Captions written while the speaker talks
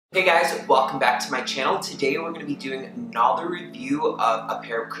Hey guys, welcome back to my channel. Today we're going to be doing another review of a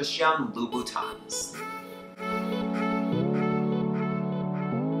pair of Christian Louboutins.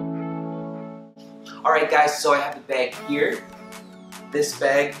 Alright guys, so I have the bag here. This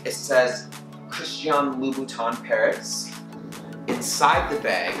bag, it says Christian Louboutin Paris. Inside the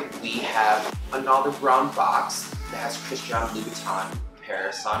bag, we have another brown box that has Christian Louboutin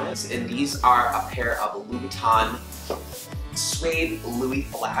Paris on it. And these are a pair of Louboutin suede Louis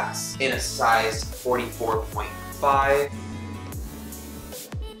flats in a size 44.5.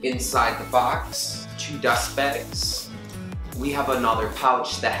 Inside the box, 2 dust bags. We have another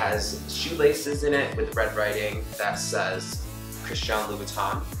pouch that has shoelaces in it with red writing that says Christian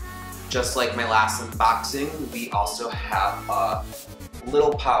Louboutin. Just like my last unboxing, we also have a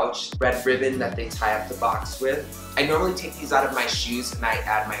little pouch, red ribbon that they tie up the box with. I normally take these out of my shoes and I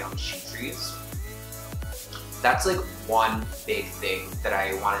add my own shoe trees. That's like one big thing that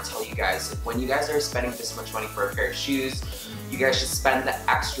I want to tell you guys. When you guys are spending this much money for a pair of shoes, you guys should spend the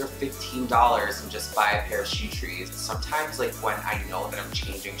extra $15 and just buy a pair of shoe trees. Sometimes like when I know that I'm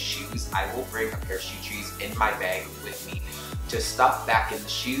changing shoes, I will bring a pair of shoe trees in my bag with me to stuff back in the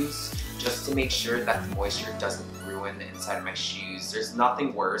shoes just to make sure that the moisture doesn't ruin the inside of my shoes. There's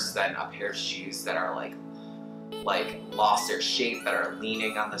nothing worse than a pair of shoes that are like lost their shape, that are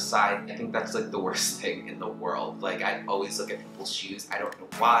leaning on the side. I think that's like the worst thing in the world. Like I always look at people's shoes. I don't know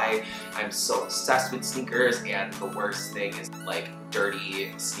why. I'm so obsessed with sneakers, and the worst thing is like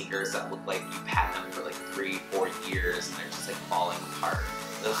dirty sneakers that look like you've had them for like 3-4 years and they're just like falling apart.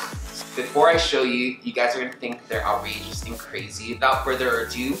 Ugh. Before I show you, you guys are gonna think they're outrageous and crazy. Without further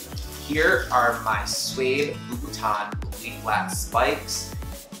ado, here are my suede Louboutin Louis flat spikes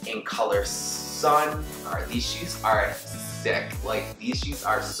in color Sun. These shoes are sick. Like, these shoes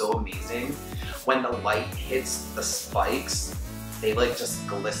are so amazing. When the light hits the spikes, they like just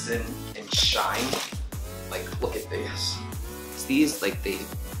glisten and shine. Like, look at this. These, like, they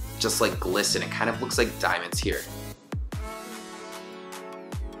just like glisten. It kind of looks like diamonds here.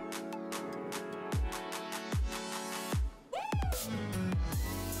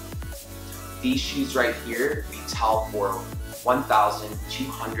 These shoes right here retail for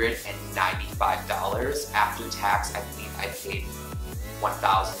 $1,295. After tax, I believe I paid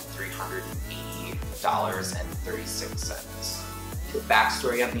 $1,380.36. The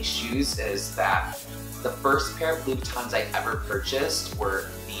backstory on these shoes is that the first pair of Louboutins I ever purchased were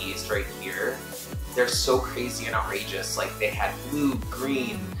these right here. They're so crazy and outrageous. Like, they had blue,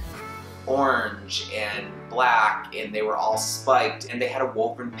 green, orange, and black, and they were all spiked, and they had a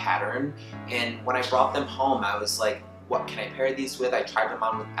woven pattern. And when I brought them home, I was like, what can I pair these with? I tried them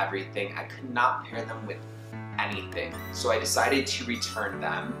on with everything. I could not pair them with anything. So I decided to return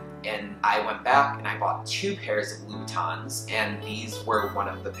them, and I went back and I bought 2 pairs of Louboutins, and these were one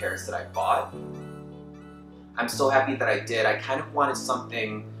of the pairs that I bought. I'm so happy that I did. I kind of wanted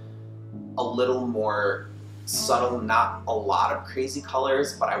something a little more subtle, not a lot of crazy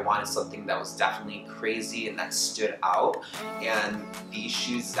colors, but I wanted something that was definitely crazy and that stood out, and these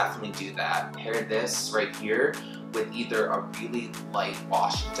shoes definitely do that. Pair this right here with either a really light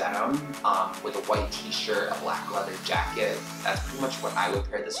wash denim with a white t-shirt, a black leather jacket. That's pretty much what I would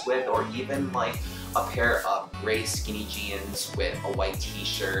pair this with, or even like a pair of gray skinny jeans with a white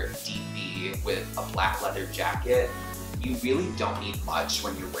t-shirt, DB with a black leather jacket. You really don't need much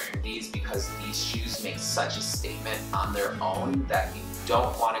when you're wearing these, because these shoes make such a statement on their own that you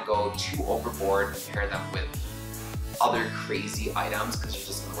don't want to go too overboard and pair them with other crazy items, because you're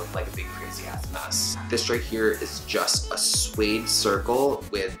just going to look like a big crazy ass mess. This right here is just a suede circle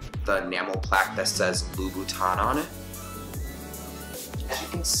with the enamel plaque that says Louboutin on it. As you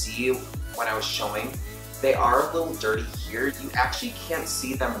can see when I was showing, they are a little dirty here. You actually can't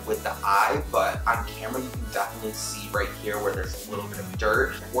see them with the eye, but on camera you can definitely see right here where there's a little bit of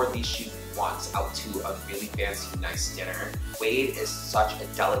dirt. I wore these shoes once out to a really fancy, nice dinner. Suede is such a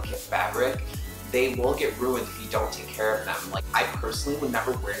delicate fabric. They will get ruined if you don't take care of them. Like, I personally would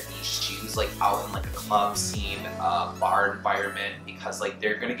never wear these shoes like out in like a club scene, bar environment, because like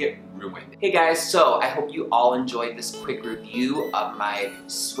they're gonna get ruined. Hey guys, so I hope you all enjoyed this quick review of my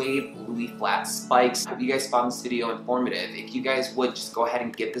suede Louis flat spikes. I hope you guys found this video informative. If you guys would, just go ahead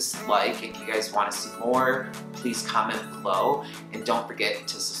and give this a like. If you guys want to see more, please comment below, and don't forget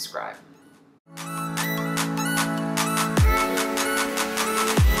to subscribe.